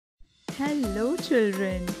Hello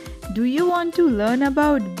children, do you want to learn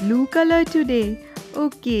about blue color today?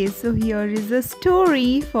 Okay, so here is a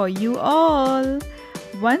story for you all.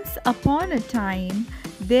 Once upon a time,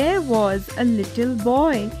 there was a little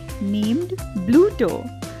boy named Bluto.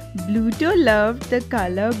 Bluto loved the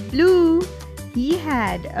color blue. He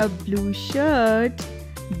had a blue shirt,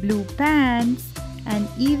 blue pants, and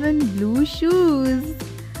even blue shoes.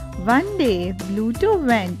 One day, Bluto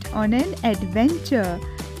went on an adventure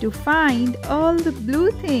to find all the blue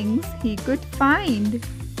things he could find.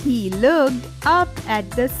 He looked up at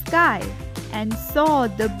the sky and saw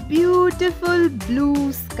the beautiful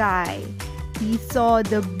blue sky. He saw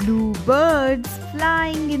the blue birds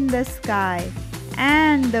flying in the sky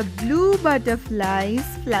and the blue butterflies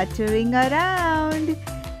fluttering around.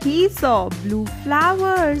 He saw blue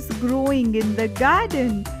flowers growing in the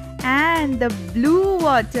garden and the blue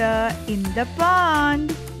water in the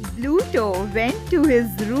pond. Bluto went to his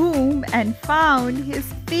room and found his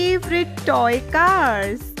favorite toy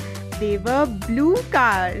cars. They were blue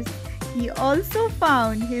cars. He also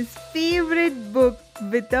found his favorite book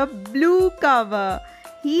with a blue cover.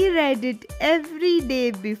 He read it every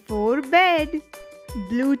day before bed.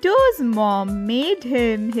 Bluto's mom made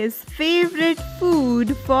him his favorite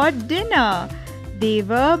food for dinner. They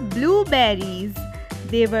were blueberries.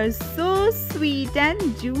 They were so sweet and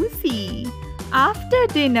juicy. After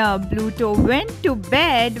dinner, Bluto went to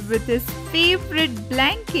bed with his favorite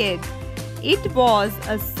blanket. It was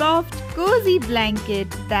a soft, cozy blanket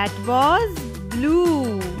that was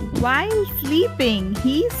blue. While sleeping,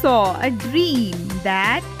 he saw a dream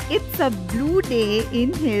that it's a blue day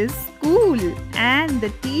in his school and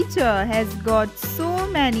the teacher has got so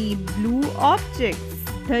many blue objects.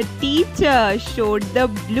 The teacher showed the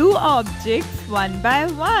blue objects one by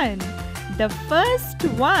one. The first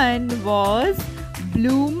one was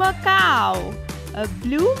blue macaw. A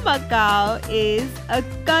blue macaw is a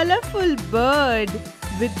colorful bird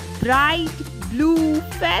with bright blue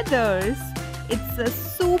feathers. It's a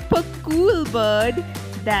super cool bird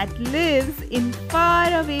that lives in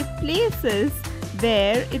faraway places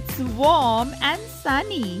where it's warm and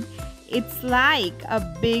sunny. It's like a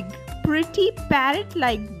big, pretty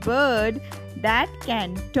parrot-like bird that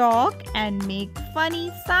can talk and make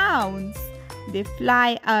funny sounds. They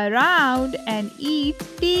fly around and eat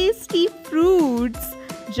tasty fruits,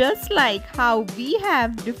 just like how we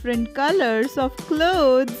have different colors of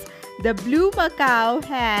clothes. The blue macaw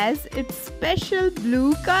has its special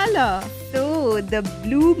blue color. So the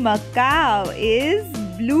blue macaw is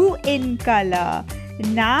blue in color.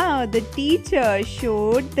 Now the teacher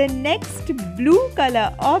showed the next blue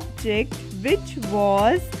color object, which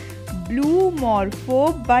was blue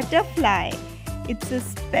morpho butterfly. It's a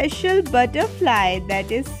special butterfly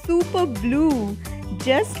that is super blue,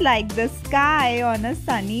 just like the sky on a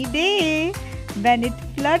sunny day. When it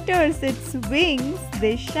flutters its wings,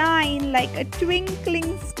 they shine like a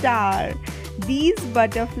twinkling star. These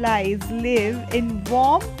butterflies live in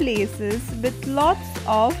warm places with lots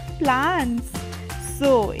of plants.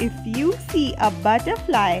 So if you see a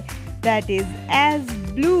butterfly that is as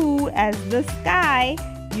blue as the sky,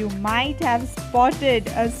 you might have spotted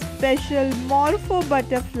a special morpho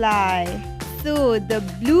butterfly. So the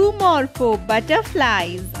blue morpho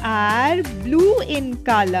butterflies are blue in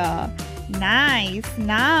color. Nice.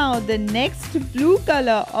 Now the next blue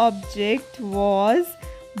color object was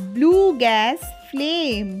blue gas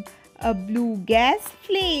flame. A blue gas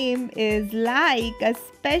flame is like a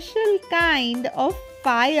special kind of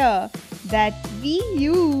fire that we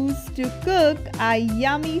use to cook our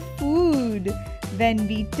yummy food. When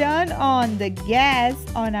we turn on the gas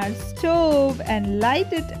on our stove and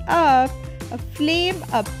light it up, a flame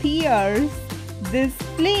appears. This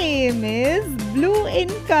flame is blue in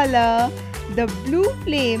color. The blue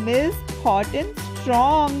flame is hot and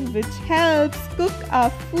strong, which helps cook our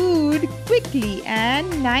food quickly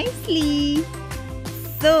and nicely.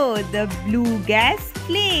 So the blue gas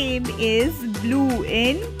flame is blue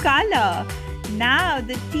in color. Now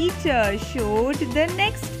the teacher showed the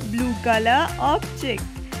next blue color object,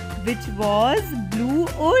 which was blue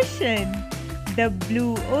ocean. The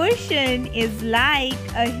blue ocean is like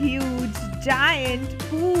a huge giant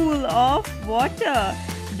pool of water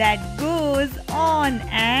that goes on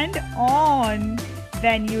and on.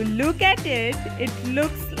 When you look at it, it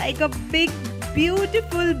looks like a big,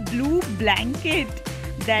 beautiful blue blanket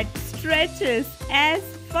that stretches as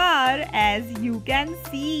far as you can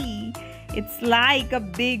see. It's like a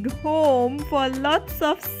big home for lots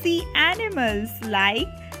of sea animals like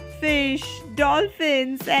fish,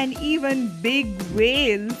 dolphins, and even big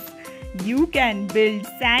whales. You can build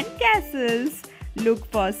sandcastles, look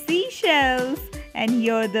for seashells, and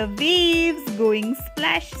hear the waves going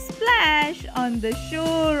splash splash on the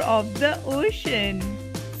shore of the ocean.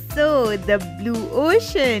 So the blue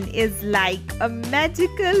ocean is like a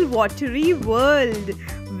magical watery world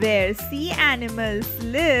where sea animals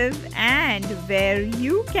live and where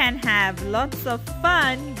you can have lots of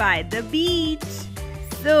fun by the beach.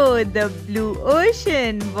 So the blue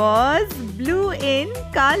ocean was blue in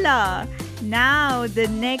color. Now the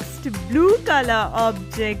next blue color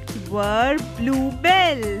object were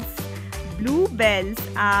bluebells. Bluebells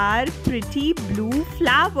are pretty blue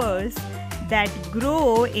flowers that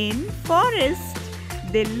grow in forest.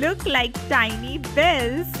 They look like tiny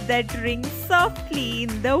bells that ring softly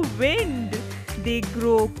in the wind. They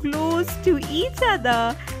grow close to each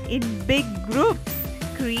other in big groups,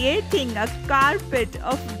 creating a carpet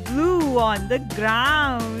of blue on the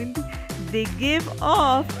ground. They give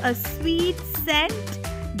off a sweet scent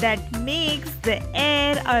that makes the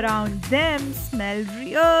air around them smell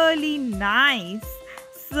really nice.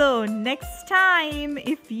 So next time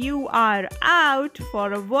if you are out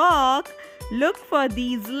for a walk, look for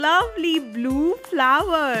these lovely blue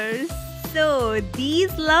flowers. So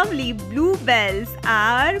these lovely bluebells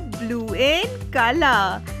are blue in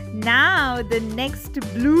color. Now the next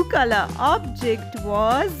blue color object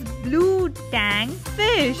was blue tang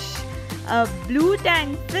fish. A blue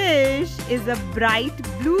tang fish is a bright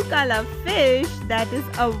blue color fish that is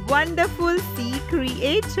a wonderful sea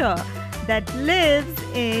creature that lives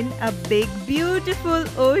in a big beautiful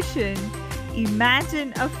ocean.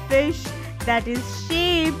 Imagine a fish that is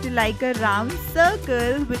shaped like a round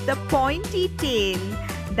circle with a pointy tail.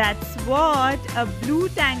 That's what a blue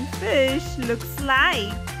tang fish looks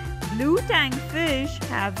like. Blue tang fish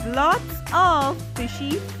have lots of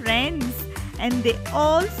fishy friends and they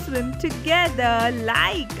all swim together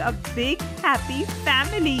like a big happy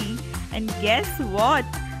family. And guess what?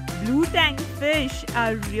 Blue tang fish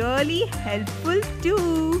are really helpful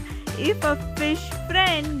too. If a fish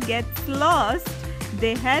friend gets lost,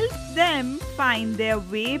 they help them find their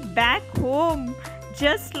way back home,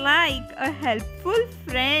 just like a helpful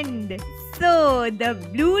friend. So the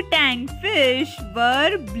blue tang fish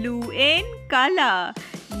were blue in color.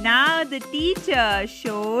 Now the teacher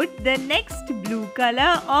showed the next blue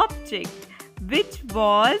color object, which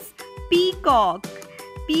was peacock.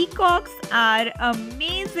 Peacocks are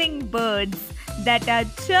amazing birds that are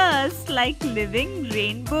just like living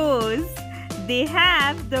rainbows. They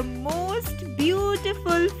have the most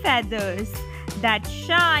beautiful feathers that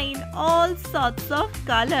shine all sorts of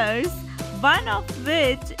colors, one of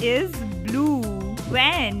which is blue.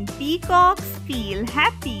 When peacocks feel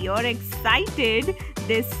happy or excited,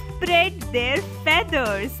 they spread their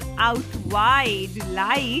feathers out wide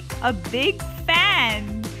like a big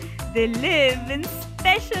fan. They live in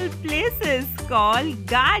special places called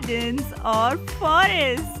gardens or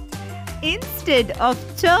forests. Instead of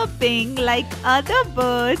chirping like other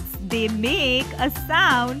birds, they make a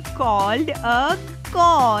sound called a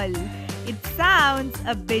call. It sounds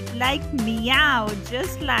a bit like meow,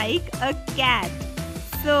 just like a cat.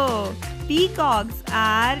 So, peacocks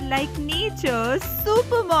are like nature's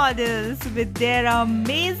supermodels with their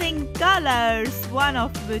amazing colors, one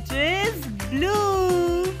of which is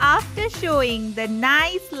blue. After showing the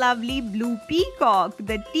nice lovely blue peacock,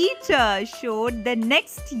 the teacher showed the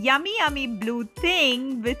next yummy blue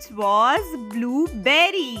thing, which was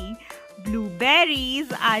blueberry.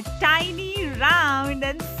 Blueberries are tiny, round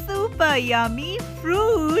and super yummy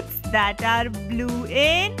fruits that are blue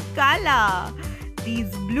in color.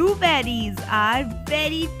 These blueberries are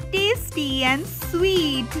very tasty and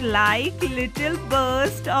sweet, like little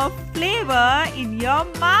bursts of flavor in your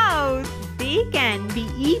mouth. They can be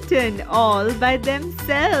eaten all by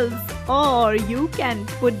themselves, or you can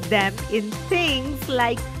put them in things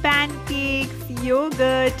like pancakes,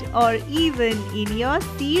 yogurt, or even in your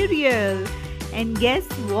cereal. And guess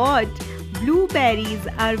what? Blueberries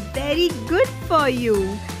are very good for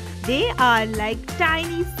you. They are like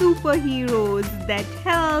tiny superheroes that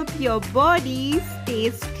help your body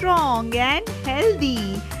stay strong and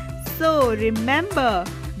healthy. So remember,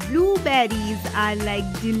 blueberries are like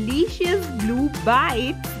delicious blue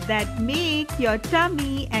bites that make your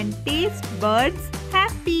tummy and taste buds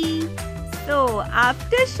happy. So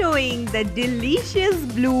after showing the delicious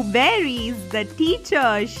blueberries, the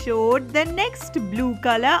teacher showed the next blue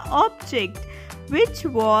color object, which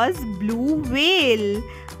was blue whale.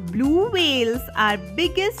 Blue whales are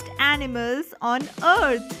biggest animals on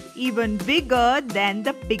earth, even bigger than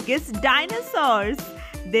the biggest dinosaurs.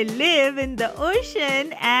 They live in the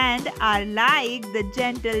ocean and are like the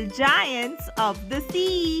gentle giants of the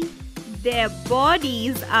sea. Their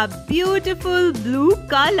bodies are beautiful blue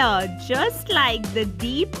color, just like the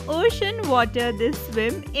deep ocean water they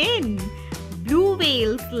swim in. Blue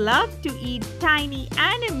whales love to eat tiny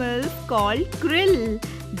animals called krill.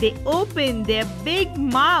 They open their big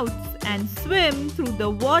mouths and swim through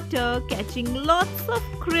the water, catching lots of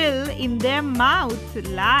krill in their mouths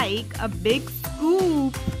like a big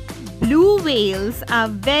scoop. Blue whales are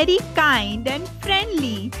very kind and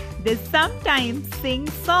friendly. They sometimes sing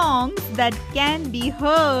songs that can be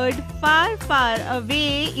heard far, far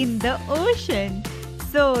away in the ocean.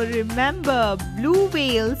 So remember, blue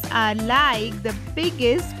whales are like the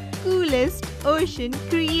biggest, coolest ocean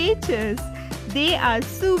creatures. They are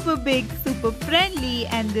super big, super friendly,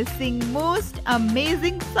 and they sing most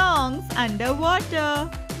amazing songs underwater.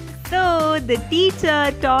 So the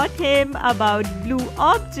teacher taught him about blue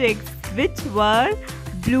objects, which were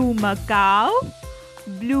blue macaw,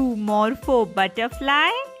 blue morpho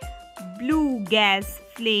butterfly, blue gas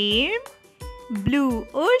flame, blue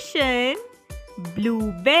ocean,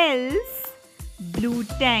 blue bells, blue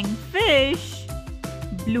tang fish,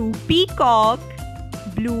 blue peacock,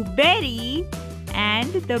 blueberry,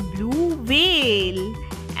 and the blue whale.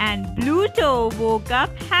 And Bluto woke up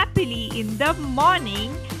happily in the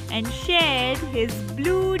morning and shared his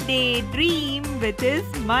blue day dream with his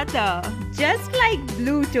mother. Just like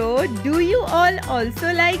Bluto, do you all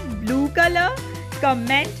also like blue color?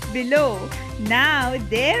 Comment below. Now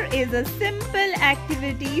there is a simple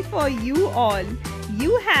activity for you all.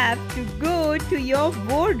 You have to go to your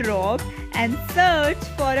wardrobe and search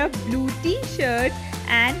for a blue t-shirt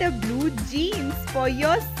and a blue jeans for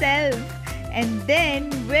yourself, and then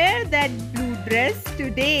wear that blue dress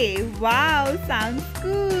today. Wow, sounds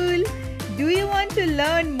cool. Do you want to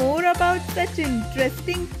learn more about such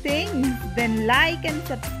interesting things? Then like and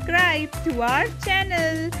subscribe to our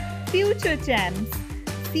channel, Future Champs.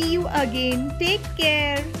 See you again. Take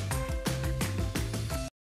care.